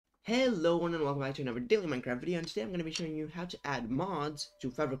Hello everyone and welcome back to another daily Minecraft video, and today I'm going to be showing you how to add mods to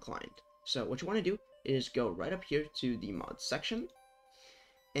Feather Client. So what you want to do is go right up here to the mods section,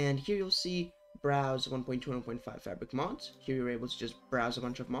 and here you'll see browse 1.2 and 1.5 fabric mods. Here you're able to just browse a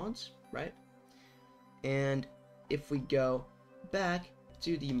bunch of mods, right? And if we go back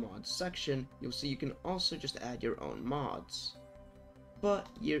to the mods section, you'll see you can also just add your own mods. But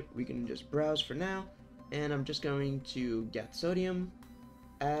here we can just browse for now, and I'm just going to get sodium,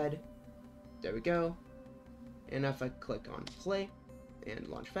 add, there we go, and if I click on play and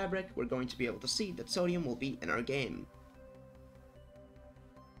launch fabric, we're going to be able to see that sodium will be in our game.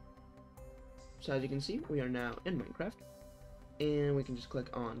 So as you can see, we are now in Minecraft, and we can just click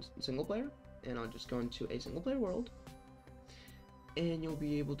on single player, and I'll just go into a single player world, and you'll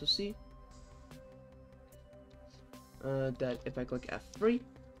be able to see that if I click F3,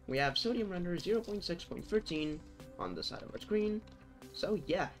 we have sodium render 0.6.13 on the side of our screen. So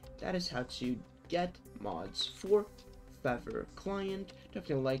yeah, that is how to get mods for Feather Client.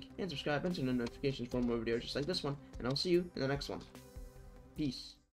 Definitely like and subscribe and turn on notifications for more videos just like this one, and I'll see you in the next one. Peace.